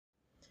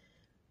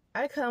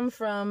I come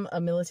from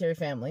a military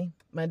family.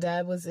 My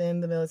dad was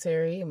in the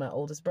military, my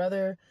oldest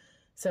brother,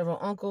 several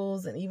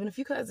uncles, and even a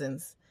few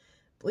cousins.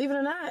 Believe it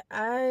or not,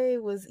 I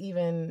was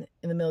even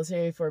in the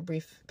military for a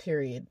brief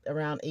period,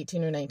 around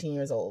 18 or 19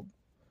 years old.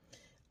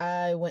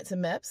 I went to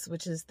MEPS,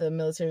 which is the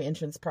Military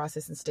Entrance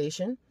Process and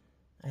Station.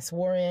 I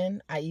swore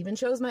in. I even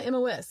chose my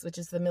MOS, which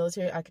is the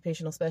Military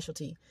Occupational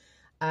Specialty.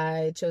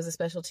 I chose a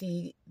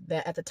specialty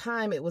that at the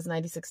time it was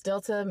 96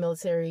 Delta,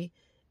 Military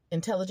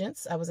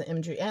Intelligence. I was an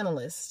imagery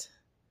analyst.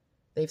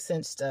 They've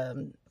since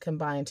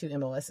combined two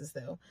MOSs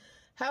though.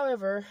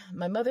 However,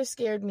 my mother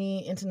scared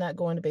me into not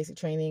going to basic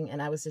training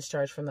and I was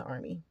discharged from the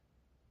Army.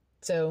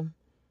 So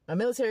my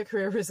military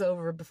career was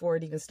over before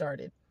it even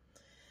started.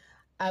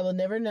 I will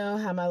never know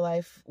how my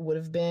life would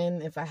have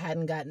been if I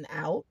hadn't gotten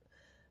out.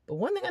 But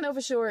one thing I know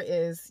for sure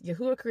is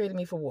Yahuwah created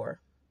me for war.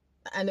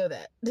 I know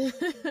that.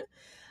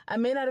 I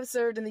may not have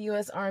served in the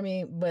U.S.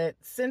 Army, but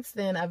since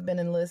then I've been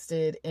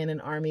enlisted in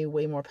an army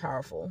way more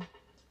powerful.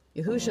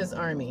 Yahusha's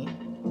army.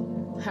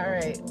 All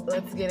right,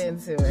 let's get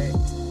into it.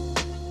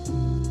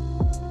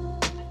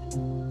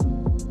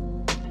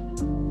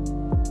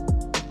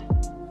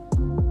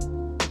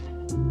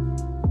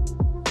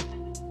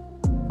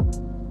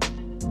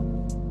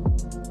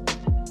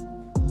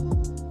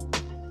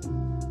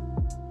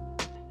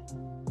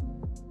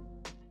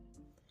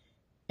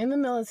 In the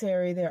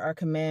military, there are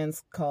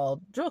commands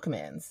called drill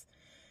commands.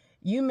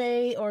 You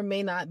may or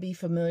may not be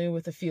familiar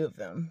with a few of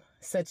them,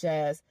 such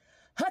as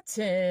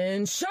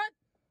attention,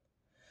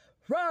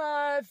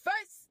 right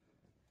face,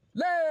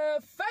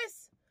 left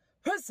face,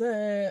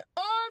 present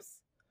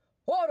arms,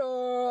 order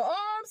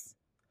arms,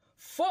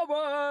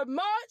 forward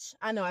march.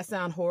 I know I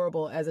sound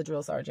horrible as a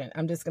drill sergeant.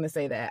 I'm just going to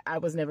say that. I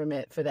was never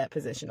meant for that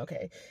position,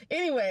 okay?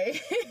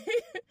 Anyway,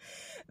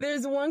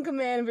 there's one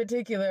command in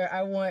particular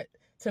I want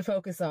to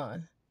focus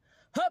on.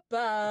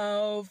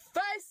 About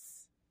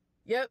face.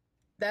 Yep,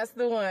 that's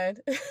the one.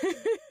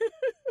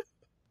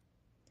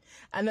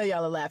 I know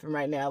y'all are laughing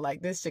right now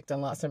like this chick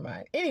done lost her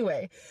mind.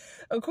 Anyway,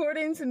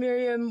 according to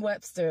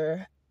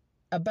Merriam-Webster,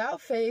 about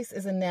face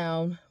is a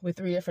noun with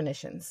three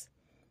definitions.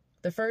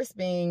 The first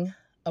being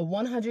a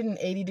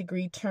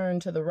 180-degree turn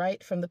to the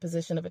right from the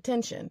position of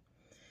attention.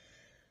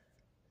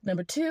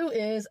 Number two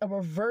is a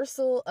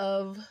reversal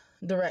of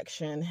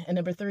direction. And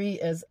number three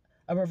is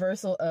a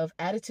reversal of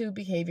attitude,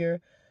 behavior,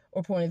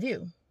 or point of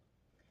view.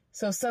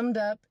 So summed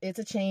up, it's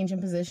a change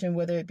in position,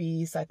 whether it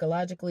be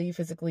psychologically,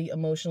 physically,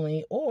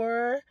 emotionally,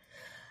 or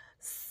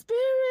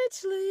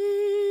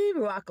spiritually,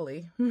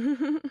 broccoli.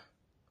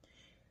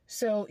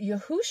 So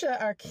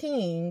Yahusha, our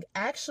king,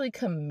 actually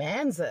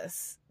commands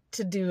us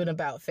to do an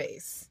about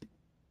face.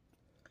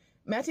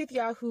 Matthew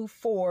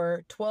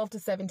 4,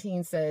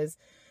 12-17 says,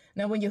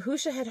 Now when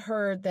Yahusha had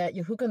heard that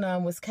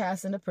Yehochanan was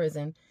cast into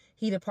prison,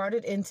 he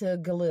departed into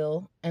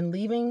Galilee, and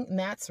leaving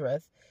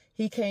Nazareth,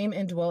 he came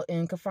and dwelt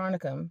in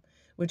Capharnaum,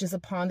 which is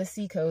upon the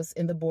seacoast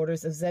in the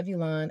borders of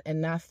Zebulun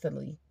and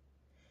Naphtali,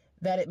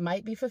 that it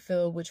might be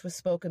fulfilled which was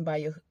spoken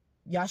by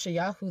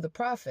Yeshayahu the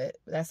prophet,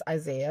 that's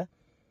Isaiah,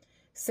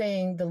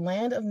 saying, The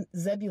land of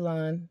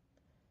Zebulun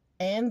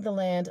and the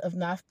land of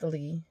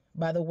Naphtali,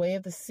 by the way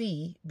of the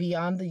sea,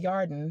 beyond the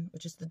Jordan,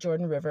 which is the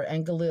Jordan River,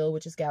 and Galilee,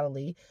 which is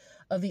Galilee,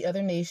 of the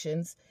other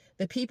nations,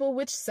 the people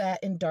which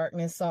sat in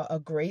darkness saw a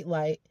great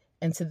light,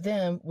 and to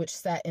them which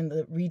sat in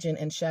the region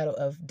and shadow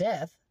of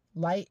death,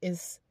 light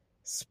is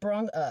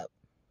sprung up.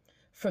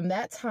 From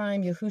that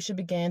time Yahusha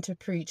began to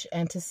preach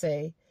and to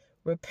say,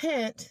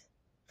 Repent,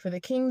 for the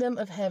kingdom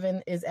of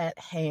heaven is at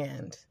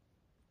hand.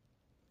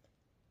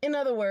 In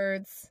other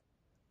words,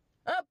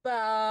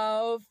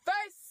 about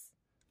face.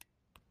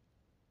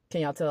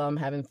 Can y'all tell I'm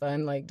having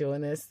fun like doing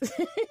this?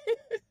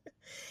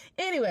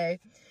 Anyway,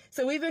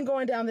 so we've been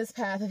going down this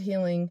path of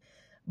healing,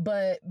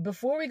 but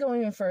before we go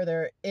even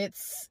further,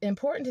 it's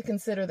important to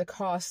consider the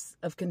costs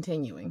of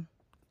continuing.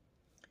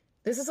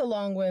 This is a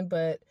long one,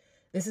 but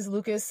this is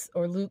Luke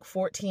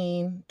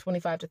 14,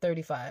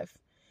 25-35.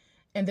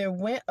 And there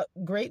went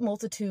great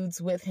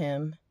multitudes with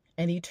him,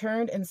 and he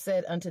turned and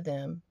said unto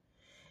them,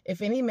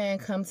 If any man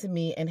come to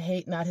me and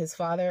hate not his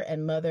father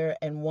and mother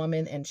and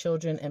woman and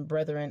children and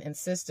brethren and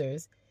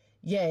sisters,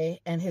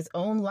 yea, and his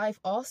own life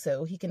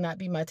also, he cannot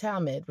be my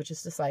Talmud, which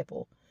is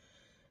disciple.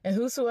 And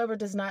whosoever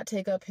does not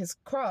take up his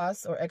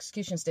cross or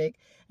execution stake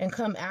and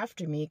come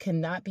after me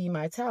cannot be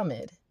my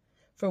Talmud.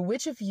 For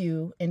which of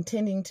you,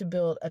 intending to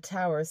build a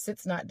tower,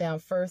 sits not down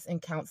first and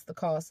counts the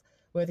cost,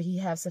 whether he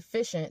have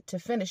sufficient to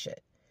finish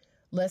it?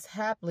 Lest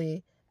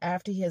haply,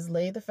 after he has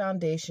laid the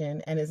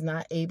foundation and is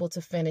not able to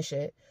finish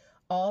it,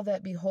 all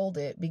that behold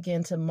it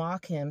begin to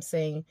mock him,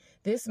 saying,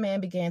 This man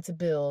began to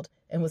build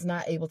and was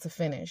not able to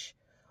finish.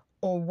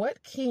 Or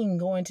what king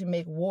going to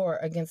make war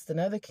against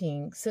another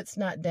king sits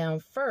not down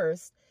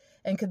first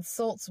and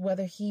consults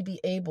whether he be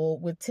able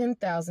with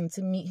 10,000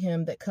 to meet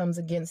him that comes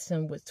against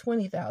him with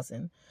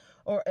 20,000?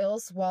 Or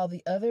else, while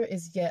the other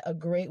is yet a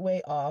great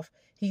way off,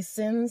 he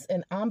sends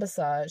an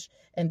ambassage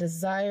and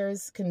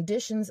desires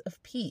conditions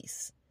of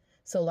peace.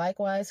 So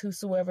likewise,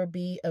 whosoever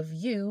be of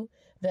you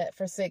that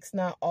forsakes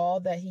not all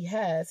that he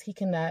has, he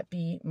cannot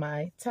be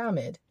my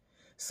Talmud.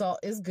 Salt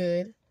is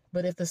good,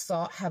 but if the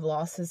salt have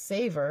lost his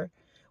savor,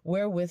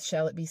 wherewith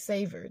shall it be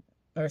savored,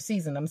 or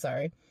seasoned, I'm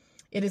sorry.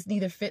 It is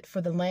neither fit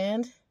for the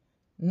land,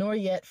 nor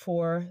yet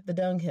for the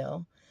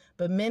dunghill,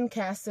 but men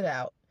cast it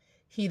out.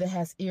 He that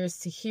has ears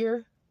to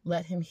hear,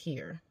 let him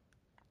hear.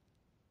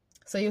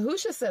 So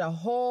Yahusha said a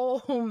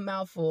whole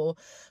mouthful,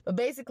 but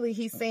basically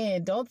he's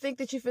saying, don't think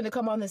that you're finna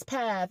come on this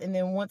path, and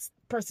then once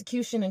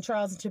persecution and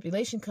trials and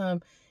tribulation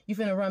come, you're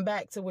finna run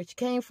back to what you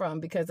came from,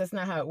 because that's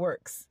not how it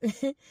works.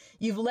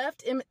 You've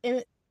left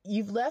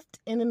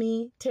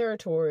enemy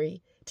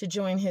territory to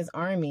join his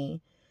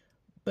army,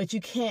 but you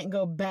can't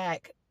go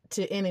back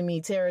to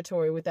enemy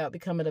territory without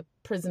becoming a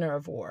prisoner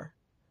of war.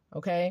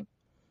 Okay?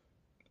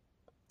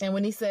 And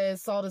when he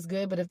says salt is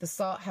good, but if the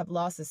salt have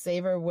lost its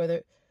savor,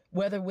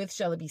 whether with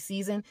shall it be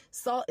seasoned?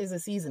 Salt is a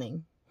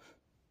seasoning.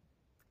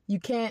 You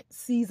can't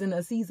season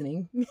a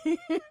seasoning.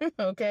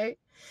 Okay?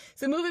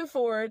 So moving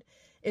forward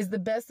is the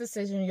best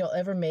decision you'll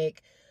ever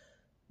make,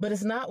 but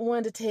it's not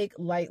one to take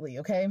lightly,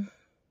 okay?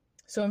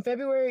 So in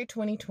February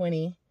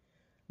 2020,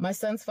 my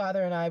son's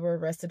father and I were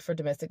arrested for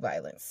domestic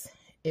violence.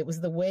 It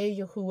was the way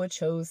Yahuwah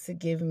chose to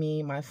give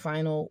me my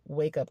final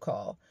wake-up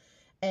call.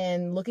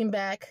 And looking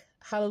back,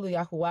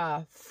 hallelujah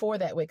for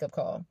that wake-up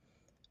call.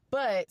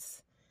 But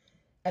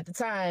at the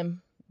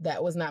time,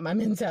 that was not my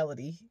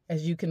mentality,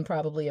 as you can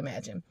probably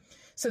imagine.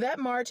 So that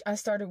March, I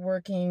started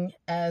working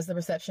as the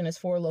receptionist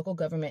for a local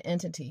government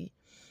entity.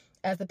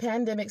 As the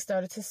pandemic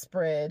started to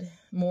spread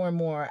more and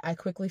more, I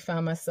quickly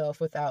found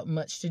myself without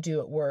much to do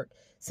at work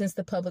since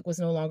the public was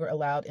no longer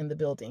allowed in the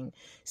building.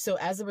 So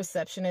as a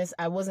receptionist,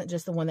 I wasn't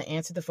just the one that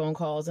answered the phone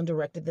calls and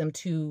directed them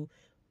to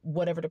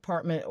whatever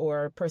department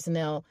or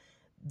personnel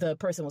the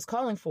person was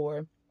calling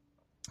for.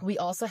 We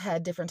also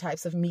had different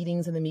types of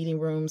meetings in the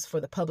meeting rooms for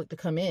the public to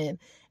come in.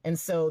 And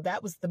so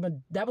that was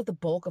the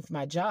bulk of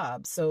my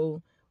job.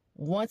 So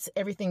once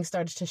everything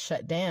started to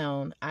shut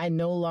down, I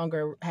no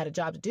longer had a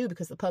job to do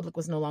because the public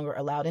was no longer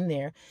allowed in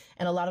there.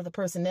 And a lot of the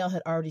personnel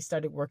had already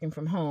started working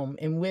from home.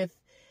 And with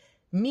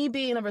me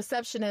being a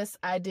receptionist,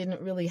 I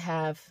didn't really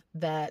have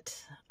that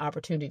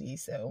opportunity.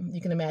 So you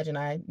can imagine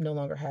I no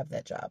longer have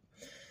that job.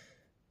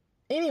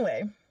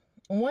 Anyway,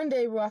 one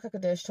day, Ruach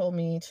HaKodesh told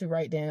me to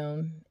write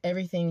down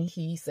everything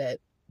he said.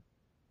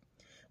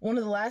 One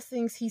of the last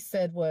things he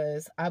said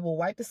was, I will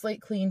wipe the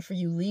slate clean for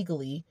you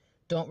legally.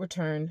 Don't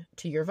return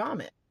to your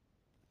vomit.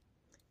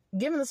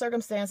 Given the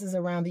circumstances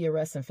around the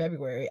arrest in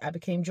February, I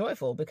became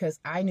joyful because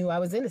I knew I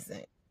was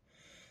innocent.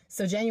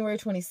 So January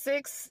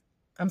 6th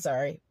of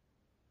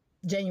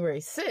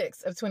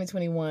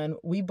 2021,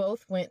 we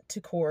both went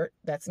to court.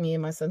 That's me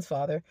and my son's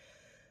father,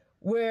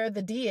 where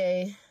the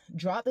DA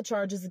dropped the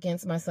charges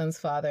against my son's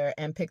father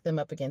and picked them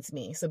up against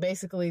me. So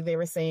basically they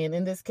were saying,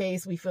 in this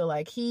case, we feel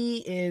like he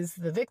is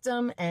the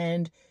victim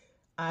and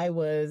I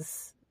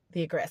was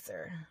the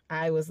aggressor.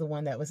 I was the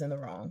one that was in the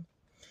wrong.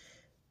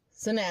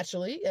 So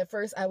naturally, at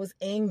first I was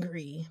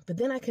angry, but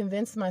then I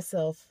convinced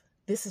myself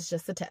this is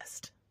just a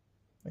test.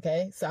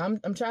 Okay? So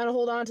I'm trying to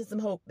hold on to some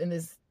hope in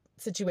this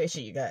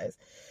situation, you guys.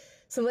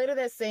 So later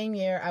that same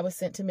year, I was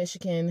sent to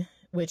Michigan,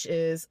 which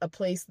is a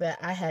place that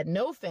I had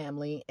no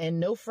family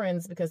and no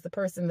friends because the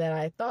person that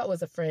I thought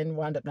was a friend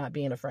wound up not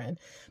being a friend.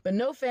 But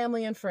no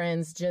family and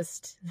friends,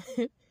 just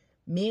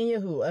me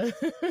and Yahuwah.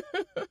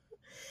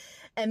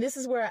 And this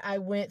is where I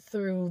went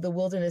through the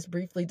wilderness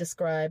briefly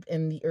described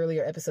in the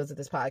earlier episodes of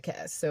this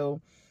podcast.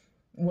 So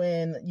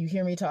when you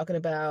hear me talking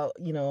about,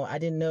 I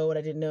didn't know what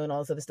I didn't know and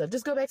all this other stuff,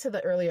 just go back to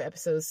the earlier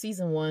episodes,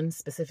 season 1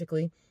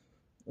 specifically.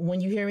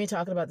 When you hear me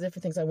talking about the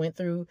different things I went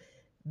through,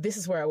 this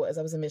is where I was.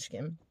 I was in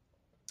Michigan.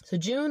 So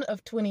June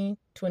of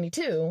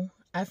 2022,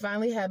 I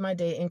finally had my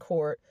day in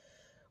court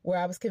where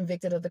I was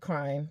convicted of the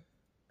crime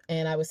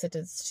and I was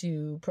sentenced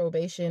to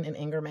probation and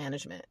anger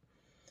management.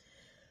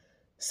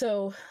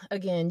 So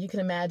again, you can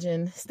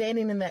imagine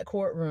standing in that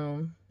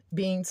courtroom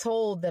being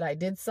told that I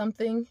did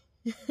something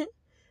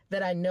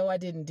that I know I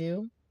didn't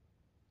do.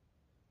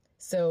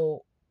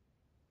 So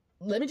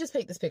let me just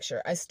paint this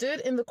picture. I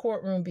stood in the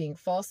courtroom being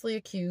falsely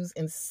accused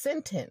and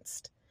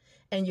sentenced,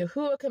 and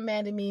Yahuwah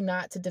commanded me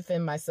not to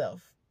defend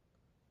myself.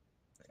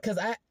 Because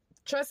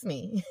trust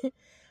me,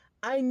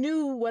 I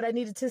knew what I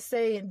needed to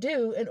say and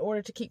do in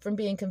order to keep from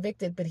being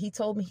convicted. But he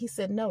told me, he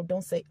said, no,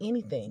 don't say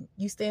anything.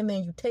 You stand there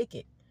and you take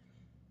it.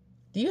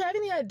 Do you have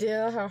any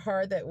idea how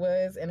hard that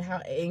was and how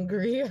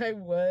angry I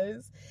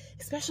was?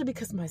 Especially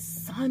because my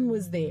son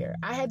was there.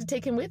 I had to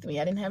take him with me.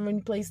 I didn't have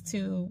any place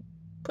to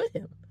put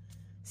him.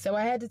 So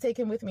I had to take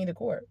him with me to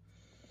court.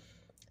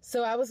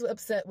 So I was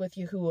upset with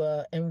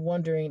Yahuwah and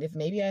wondering if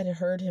maybe I had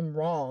heard him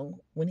wrong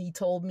when he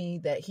told me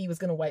that he was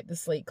going to wipe the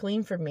slate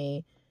clean for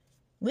me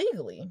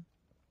legally.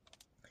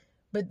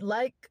 But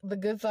like the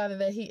good father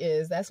that he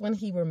is, that's when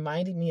he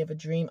reminded me of a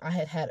dream I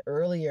had had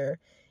earlier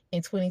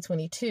in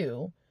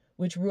 2022,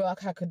 which Ruach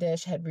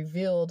HaKodesh had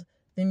revealed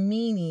the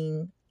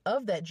meaning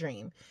of that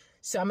dream.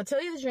 So I'm going to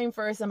tell you the dream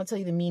first. I'm going to tell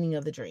you the meaning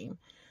of the dream.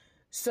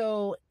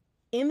 So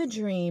in the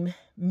dream,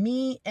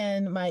 me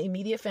and my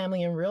immediate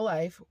family in real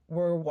life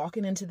were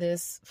walking into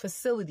this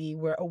facility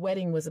where a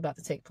wedding was about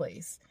to take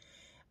place.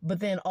 But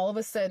then all of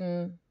a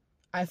sudden,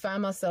 I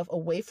found myself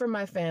away from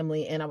my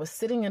family, and I was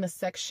sitting in a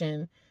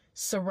section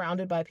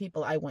surrounded by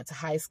people I went to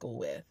high school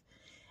with.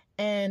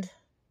 And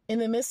in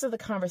the midst of the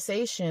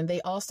conversation,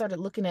 they all started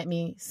looking at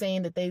me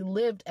saying that they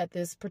lived at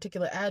this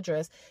particular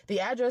address. The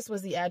address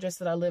was the address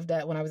that I lived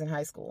at when I was in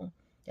high school.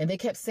 And they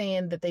kept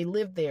saying that they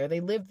lived there. They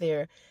lived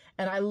there.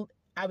 And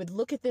I would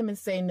look at them and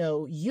say,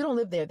 no, you don't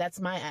live there. That's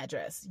my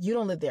address. You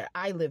don't live there.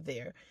 I live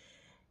there.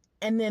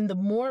 And then the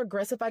more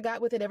aggressive I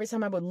got with it, every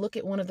time I would look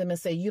at one of them and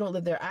say, you don't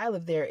live there, I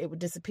live there, it would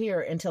disappear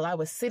until I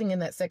was sitting in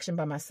that section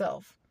by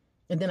myself.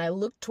 And then I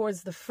looked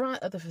towards the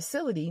front of the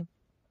facility,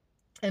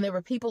 and there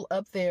were people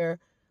up there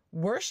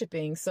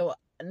worshiping. So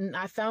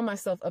I found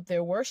myself up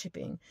there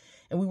worshiping,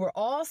 and we were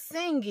all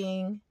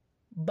singing,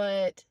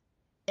 but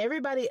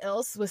everybody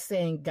else was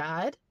saying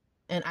God,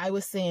 and I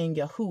was saying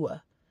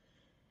Yahuwah.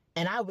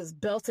 And I was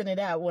belting it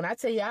out. When I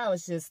tell you, I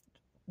was just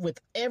with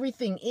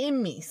everything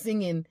in me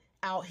singing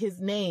out his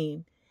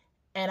name.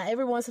 And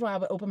every once in a while I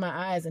would open my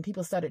eyes and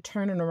people started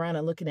turning around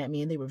and looking at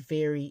me, and they were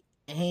very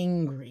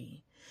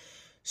angry.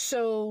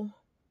 So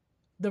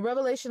the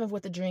revelation of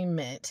what the dream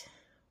meant,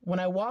 when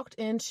I walked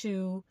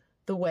into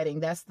the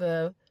wedding, that's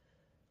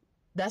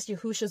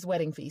Yahusha's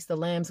wedding feast, the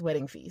Lamb's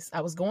wedding feast.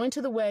 I was going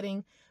to the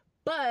wedding,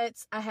 but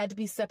I had to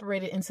be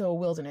separated into a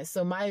wilderness.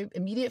 So my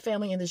immediate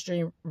family in this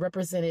dream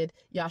represented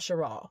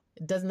Yasharal.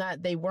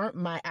 They weren't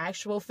my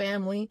actual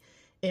family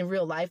in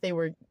real life. They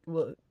were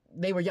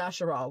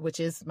Yasharal,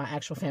 which is my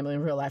actual family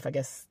in real life, I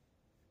guess.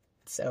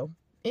 So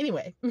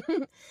anyway,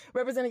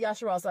 represented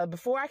Yasharal. So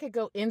before I could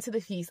go into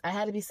the feast, I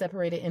had to be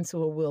separated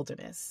into a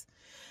wilderness.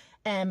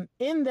 And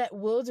in that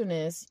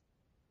wilderness,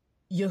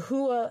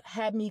 Yahuwah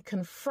had me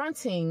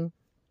confronting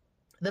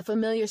the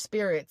familiar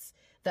spirits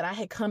that I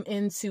had come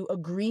into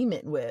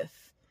agreement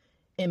with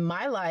in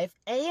my life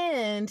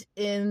and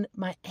in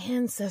my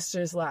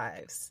ancestors'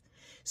 lives.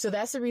 So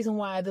that's the reason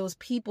why those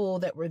people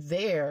that were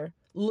there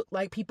looked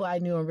like people I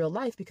knew in real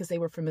life, because they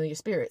were familiar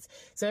spirits.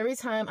 So every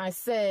time I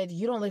said,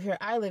 you don't live here,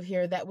 I live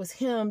here, that was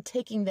him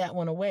taking that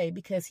one away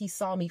because he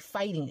saw me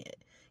fighting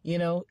it. You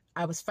know,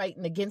 I was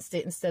fighting against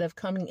it instead of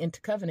coming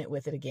into covenant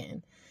with it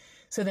again.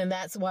 So then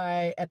that's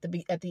why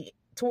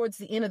towards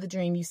the end of the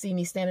dream, you see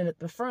me standing at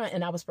the front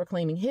and I was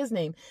proclaiming his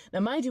name.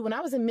 Now, mind you, when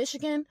I was in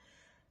Michigan,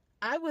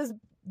 it was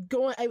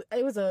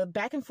a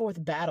back and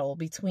forth battle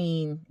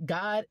between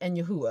God and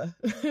Yahuwah,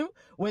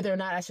 whether or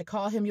not I should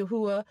call him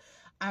Yahuwah.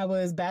 I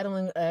was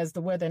battling as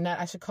to whether or not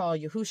I should call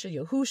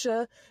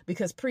Yahusha,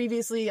 because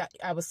previously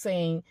I was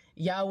saying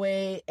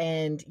Yahweh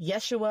and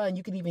Yeshua, and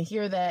you can even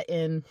hear that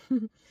in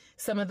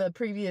some of the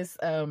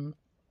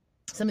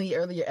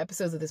earlier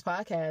episodes of this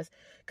podcast,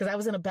 because I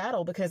was in a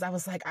battle, because I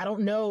was like, I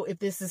don't know if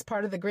this is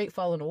part of the great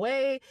falling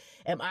away.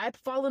 Am I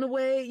falling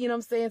away? You know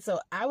what I'm saying?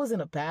 So I was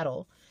in a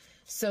battle.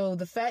 So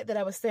the fact that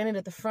I was standing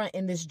at the front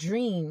in this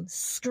dream,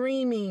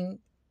 screaming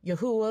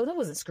Yahuwah, I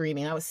wasn't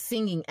screaming, I was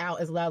singing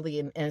out as loudly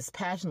and as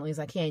passionately as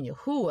I can,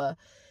 Yahuwah,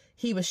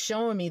 he was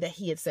showing me that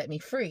he had set me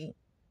free.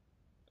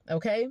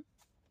 Okay?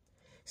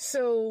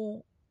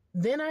 So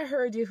then I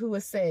heard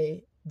Yahuwah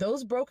say,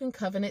 those broken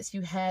covenants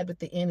you had with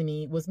the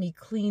enemy was me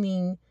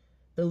clearing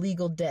the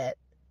legal debt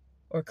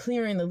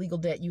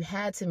you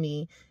had to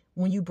me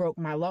when you broke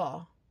my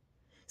law.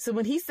 So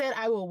when he said,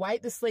 I will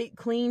wipe the slate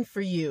clean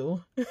for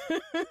you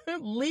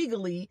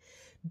legally,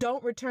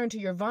 don't return to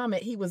your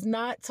vomit, he was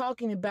not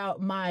talking about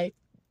my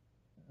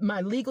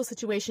legal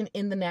situation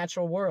in the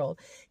natural world.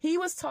 He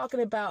was talking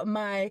about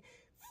my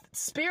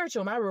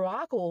spiritual, my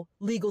ruachal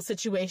legal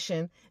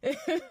situation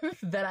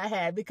that I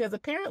had, because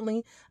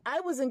apparently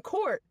I was in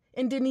court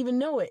and didn't even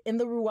know it in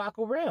the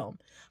ruachal realm.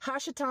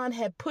 Hashatan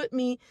had brought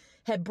me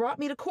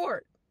to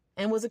court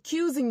and was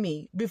accusing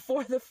me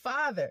before the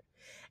Father.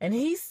 And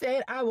he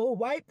said, I will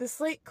wipe the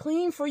slate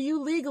clean for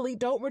you legally.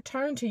 Don't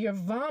return to your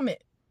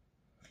vomit.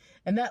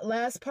 And that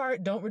last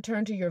part, don't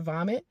return to your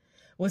vomit,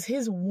 was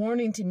his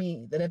warning to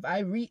me that if I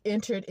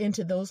re-entered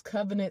into those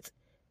covenants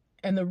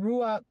and the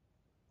ruach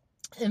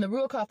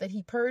that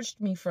he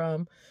purged me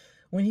from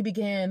when he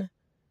began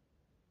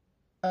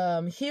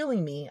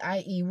healing me,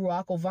 i.e.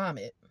 ruachal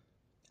vomit,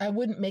 I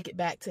wouldn't make it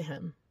back to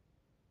him.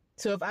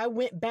 So if I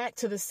went back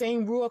to the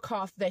same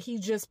ruach that he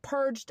just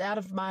purged out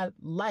of my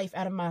life,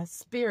 out of my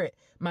spirit,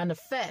 my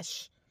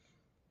nefesh,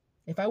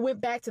 if I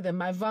went back to them,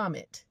 my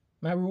vomit,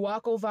 my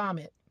ruachal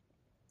vomit,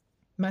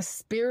 my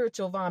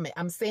spiritual vomit,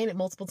 I'm saying it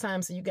multiple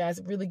times so you guys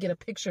really get a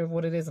picture of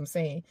what it is I'm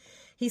saying.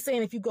 He's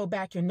saying if you go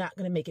back, you're not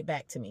going to make it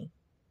back to me.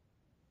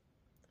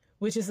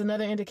 Which is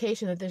another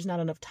indication that there's not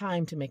enough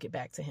time to make it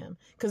back to him.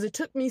 Because it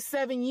took me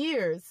 7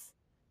 years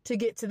to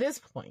get to this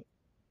point.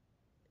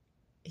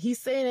 He's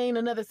saying it ain't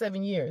another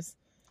 7 years.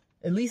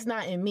 At least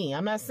not in me.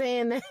 I'm not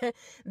saying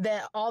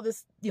that all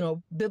this,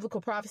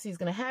 biblical prophecy is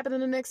going to happen in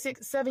the next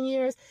 7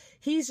 years.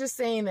 He's just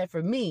saying that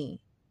for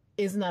me,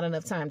 it's not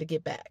enough time to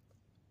get back.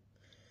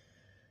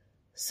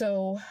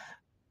 So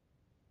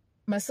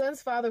my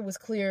son's father was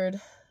cleared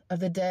of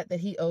the debt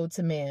that he owed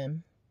to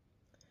man.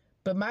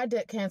 But my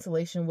debt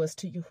cancellation was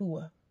to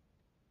Yahuwah.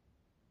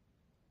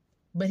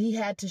 But he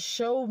had to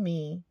show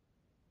me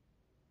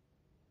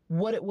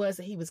what it was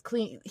that he was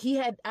clean.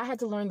 I had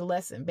to learn the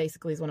lesson,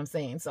 basically, is what I'm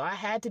saying. So I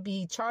had to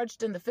be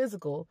charged in the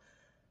physical,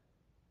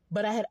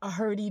 but I had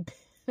already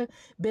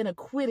been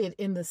acquitted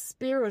in the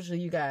spiritual,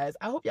 you guys.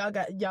 I hope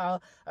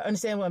y'all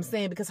understand what I'm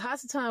saying, because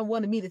Hasatan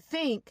wanted me to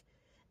think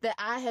that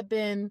I had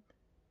been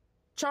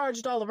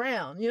charged all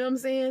around. You know what I'm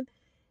saying?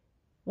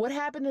 What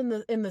happened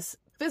in the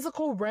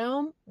physical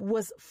realm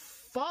was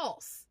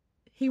false.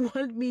 He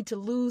wanted me to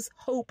lose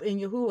hope in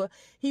Yahuwah.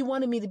 He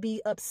wanted me to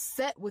be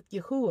upset with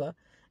Yahuwah.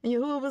 And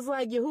Yahuwah was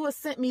like, Yahuwah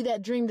sent me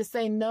that dream to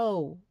say,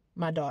 no,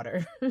 my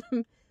daughter,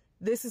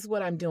 this is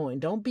what I'm doing.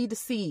 Don't be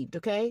deceived,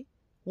 okay?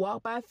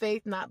 Walk by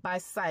faith, not by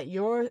sight.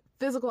 Your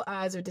physical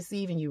eyes are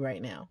deceiving you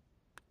right now.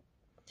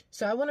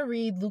 So I want to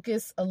read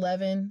Lucas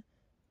 11,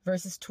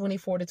 verses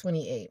 24 to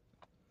 28.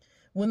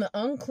 When the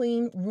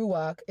unclean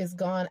ruach is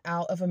gone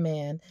out of a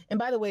man, and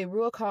by the way,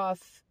 ruach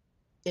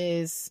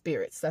is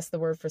spirits. That's the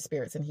word for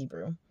spirits in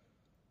Hebrew.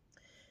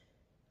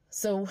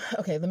 So,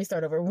 okay, let me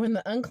start over. When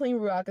the unclean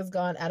ruach is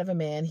gone out of a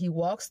man, he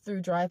walks through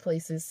dry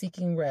places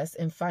seeking rest,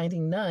 and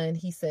finding none,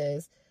 he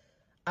says,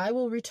 I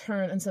will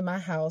return unto my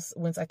house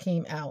whence I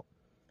came out.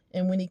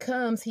 And when he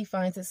comes, he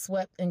finds it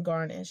swept and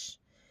garnished.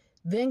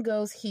 Then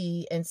goes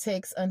he and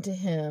takes unto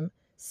him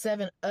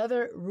 7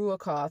 other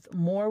ruachoth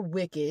more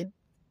wicked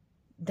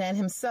than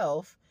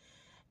himself,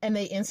 and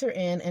they enter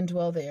in and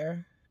dwell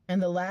there.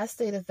 And the last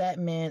state of that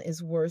man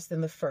is worse than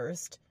the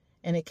first.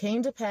 And it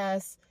came to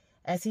pass,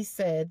 as he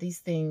said these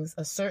things,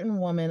 a certain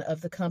woman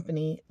of the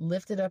company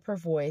lifted up her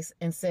voice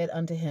and said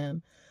unto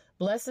him,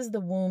 Blessed is the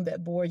womb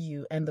that bore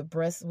you, and the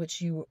breast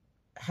which you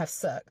have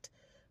sucked.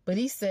 But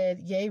he said,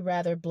 Yea,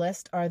 rather,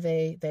 blessed are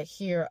they that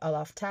hear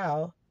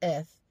alaftau,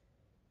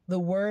 the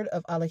word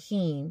of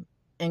Elohim,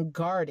 and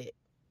guard it.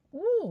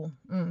 Woo!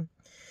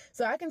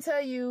 So I can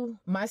tell you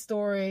my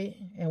story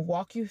and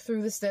walk you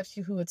through the steps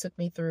Yahuwah took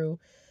me through,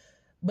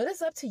 but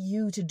it's up to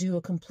you to do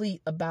a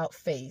complete about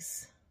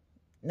face.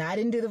 Now, I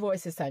didn't do the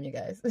voice this time, you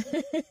guys.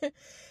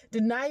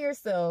 Deny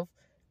yourself,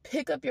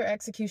 pick up your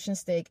execution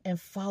stake, and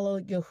follow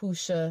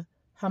Yahusha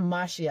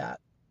HaMashiyakh.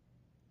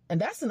 And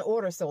that's an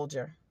order,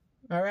 soldier.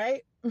 All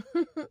right?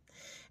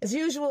 As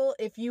usual,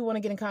 if you want to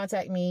get in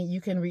contact with me,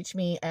 you can reach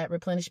me at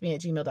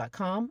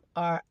replenishme@gmail.com,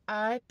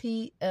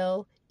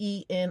 RIPLENISH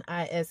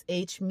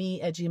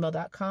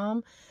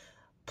me@gmail.com.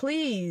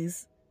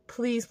 Please,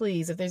 please,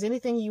 please, if there's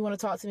anything you want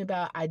to talk to me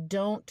about, I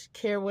don't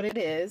care what it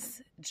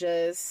is,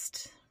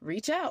 just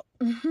reach out.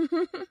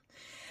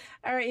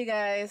 All right, you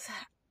guys,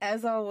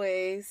 as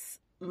always,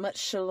 much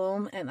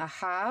shalom and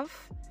ahav,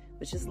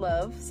 which is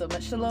love. So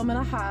much shalom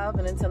and ahav,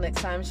 and until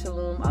next time,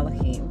 shalom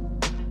Elohim.